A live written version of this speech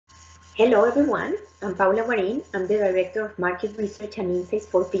Hello everyone, I'm Paula Guarin. I'm the Director of Market Research and Insights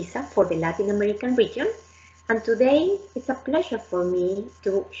for PISA for the Latin American region. And today it's a pleasure for me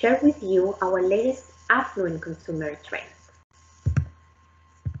to share with you our latest affluent consumer trends.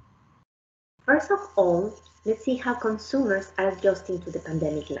 First of all, let's see how consumers are adjusting to the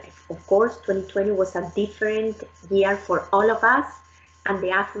pandemic life. Of course, 2020 was a different year for all of us, and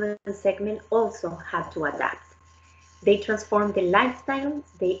the affluent segment also had to adapt. They transformed their lifestyle.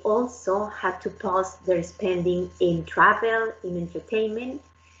 They also had to pause their spending in travel, in entertainment.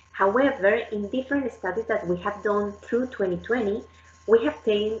 However, in different studies that we have done through 2020, we have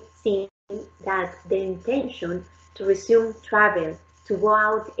seen that the intention to resume travel, to go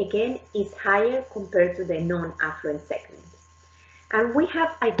out again, is higher compared to the non-affluent segment. And we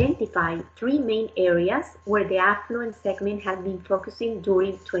have identified three main areas where the affluent segment has been focusing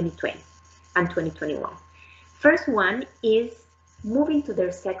during 2020 and 2021. First one is moving to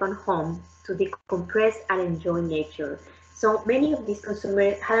their second home to decompress and enjoy nature. So many of these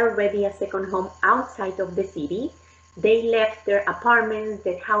consumers had already a second home outside of the city. They left their apartments,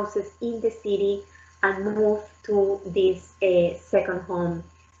 their houses in the city, and moved to this second home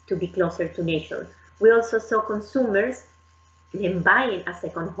to be closer to nature. We also saw consumers then buying a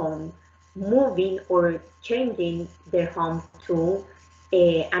second home, moving or changing their home to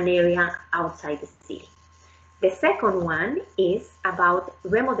an area outside the city. The second one is about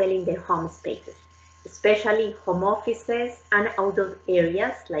remodeling their home spaces, especially home offices and outdoor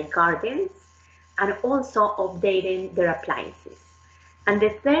areas like gardens, and also updating their appliances. And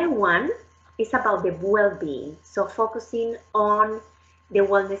the third one is about the well-being, so focusing on the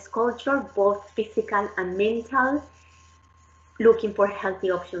wellness culture, both physical and mental, looking for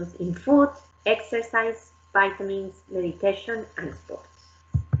healthy options in food, exercise, vitamins, meditation, and sports.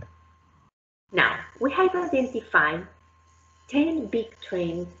 Now, we have identified 10 big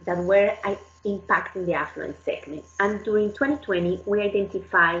trends that were impacting the affluent segment. And during 2020, we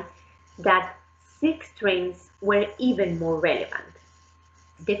identified that 6 trends were even more relevant.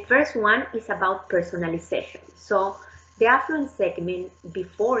 The first one is about personalization. So the affluent segment,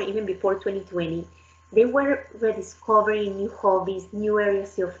 even before 2020, they were rediscovering new hobbies, new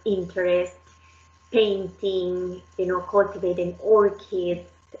areas of interest, painting, cultivating orchids,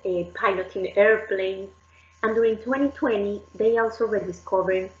 piloting airplanes. And during 2020, they also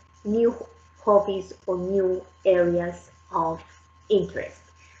rediscovered new hobbies or new areas of interest.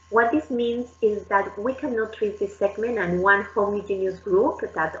 What this means is that we cannot treat this segment as one homogeneous group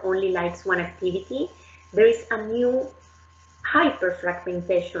that only likes one activity. There is a new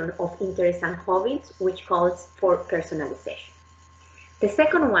hyper-fragmentation of interests and hobbies, which calls for personalization. The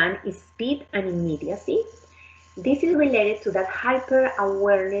second one is speed and immediacy. This is related to that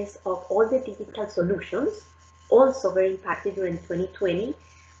hyper-awareness of all the digital solutions, also very impacted during 2020,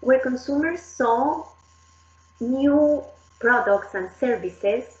 where consumers saw new products and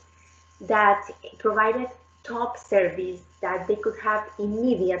services that provided top service that they could have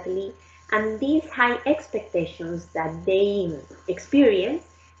immediately, and these high expectations that they experience,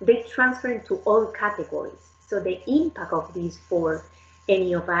 they transfer into all categories. So the impact of this for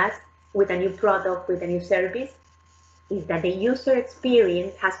any of us with a new product, with a new service, is that the user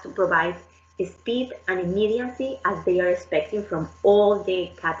experience has to provide speed and immediacy as they are expecting from all the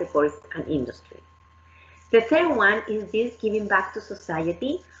categories and industries. The third one is this giving back to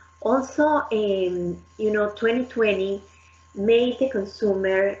society. Also, 2020 made the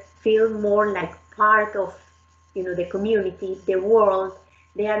consumer feel more like part of, the community, the world.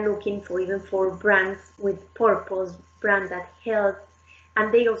 They are looking for brands with purpose, brands that help,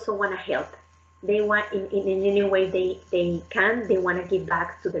 and they also want to help. They want, in any way they can, they want to give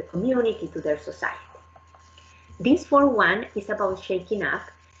back to their community, to their society. This fourth one is about shaking up.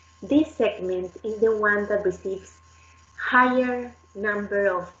 This segment is the one that receives higher number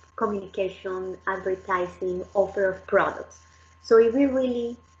of communication, advertising, offer of products. So if we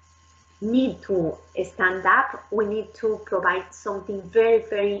really need to stand up, we need to provide something very,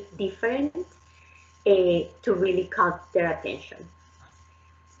 very different to really cut their attention.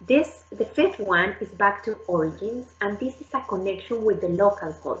 The fifth one is back to origins, and this is a connection with the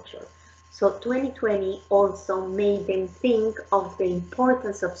local culture. So 2020 also made them think of the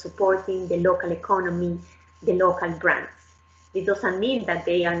importance of supporting the local economy, the local brands. It doesn't mean that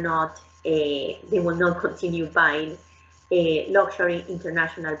they will not continue buying luxury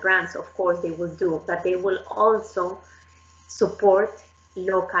international brands. Of course they will do, but they will also support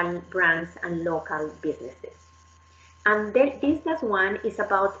local brands and local businesses. And then this last one is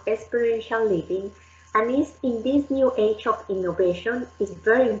about experiential living, and is in this new age of innovation, it's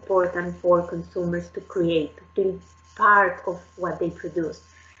very important for consumers to create, to be part of what they produce.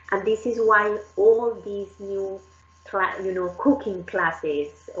 And this is why all these new, cooking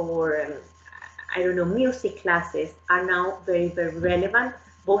classes or I don't know, music classes are now very, very relevant,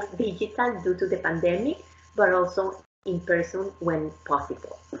 both digital due to the pandemic, but also in person when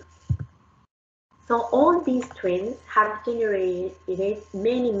possible. So all these trends have generated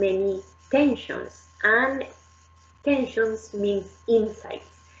many, many tensions, and tensions means insights.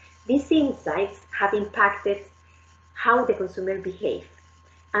 These insights have impacted how the consumer behaves.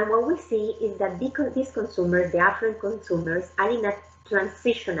 And what we see is that these consumers, the affluent consumers, are in a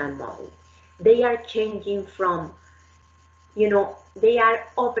transitional mode. They are changing from, they are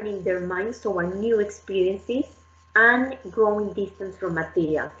opening their minds toward new experiences and growing distance from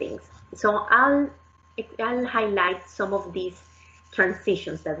material things. So I'll highlight some of these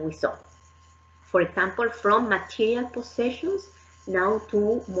transitions that we saw. For example, from material possessions now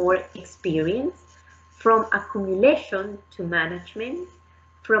to more experience, from accumulation to management,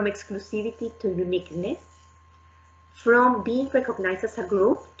 from exclusivity to uniqueness, from being recognized as a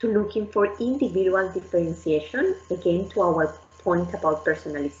group to looking for individual differentiation, again to our point about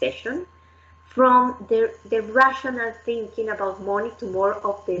personalization, from the rational thinking about money to more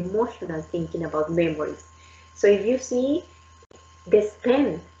of the emotional thinking about memories. So if you see the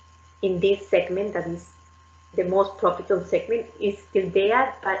spend in this segment, that is the most profitable segment, is still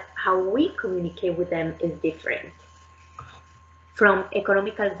there, but how we communicate with them is different. From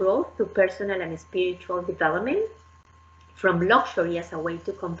economical growth to personal and spiritual development, from luxury as a way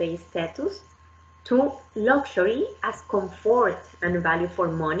to convey status to luxury as comfort and value for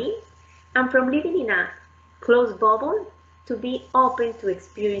money, and from living in a closed bubble to be open to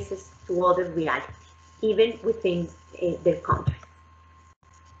experiences to other realities, even within their country.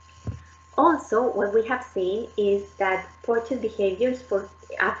 Also, what we have seen is that purchase behaviors for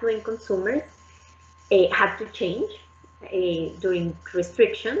affluent consumers had to change during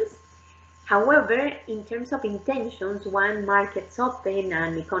restrictions. However, in terms of intentions, when markets open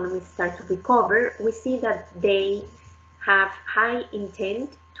and economies start to recover, we see that they have high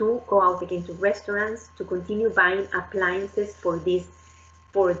intent to go out again to restaurants, to continue buying appliances for this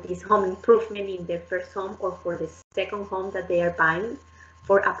home improvement in their first home or for the second home that they are buying,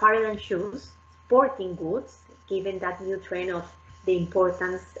 for apparel and shoes, sporting goods, given that new trend of the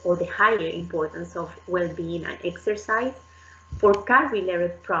importance or the higher importance of well-being and exercise, for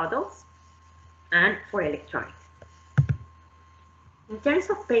car-related products, and for electronics. In terms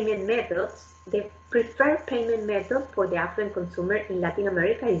of payment methods, the preferred payment method for the affluent consumer in Latin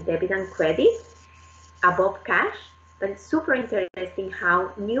America is debit and credit, above cash, but it's super interesting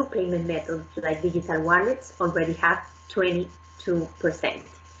how new payment methods like digital wallets already have 22%,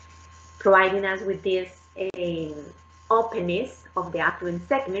 providing us with this openness of the affluent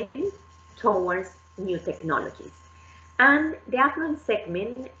segment towards new technologies. And the affluent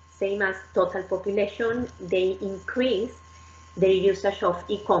segment, same as total population, they increase their usage of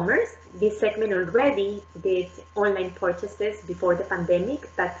e-commerce. This segment already did online purchases before the pandemic,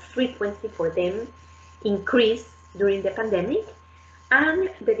 but frequency for them increased during the pandemic. And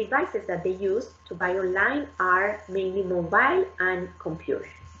the devices that they use to buy online are mainly mobile and computer.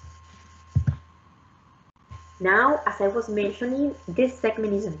 Now, as I was mentioning, this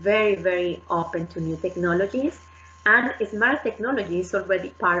segment is very, very open to new technologies, and smart technology is already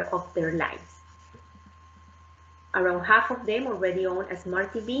part of their lives. Around half of them already own a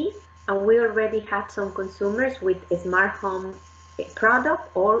smart TV, and we already have some consumers with a smart home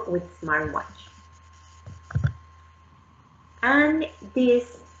product or with smartwatch. And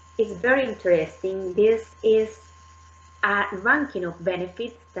this is very interesting. This is a ranking of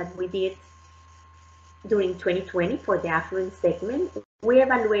benefits that we did during 2020 for the affluent segment. We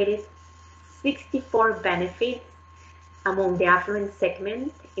evaluated 64 benefits among the affluent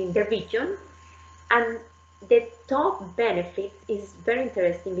segment in the region, and the top benefit is very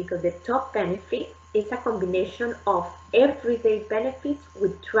interesting because the top benefit is a combination of everyday benefits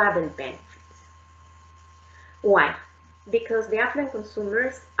with travel benefits. Why? Because the affluent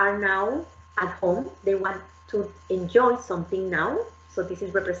consumers are now at home. They want to enjoy something now, so this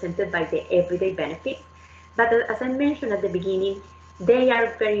is represented by the everyday benefits. But as I mentioned at the beginning, they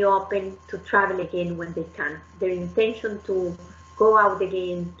are very open to travel again when they can. Their intention to go out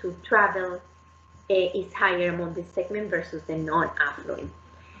again, to travel, is higher among this segment versus the non-affluent.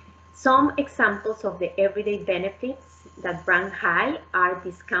 Some examples of the everyday benefits that rank high are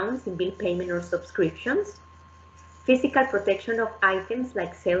discounts in bill payment or subscriptions, physical protection of items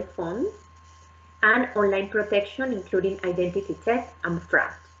like cell phones, and online protection including identity theft and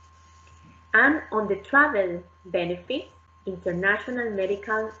fraud. And on the travel benefits, international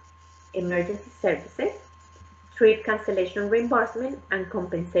medical emergency services, trip cancellation reimbursement, and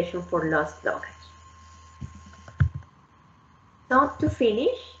compensation for lost luggage. So to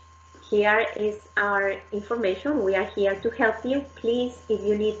finish, here is our information. We are here to help you. Please, if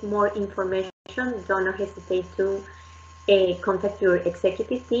you need more information, don't hesitate to contact your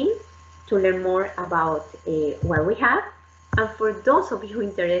executive team to learn more about what we have. And for those of you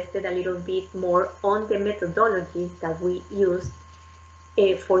interested a little bit more on the methodologies that we use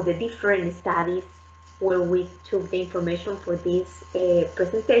for the different studies where we took the information for this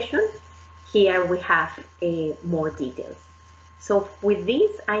presentation, here we have more details. So with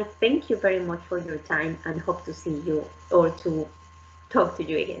this, I thank you very much for your time and hope to see you or to talk to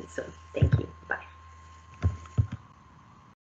you again soon. Thank you.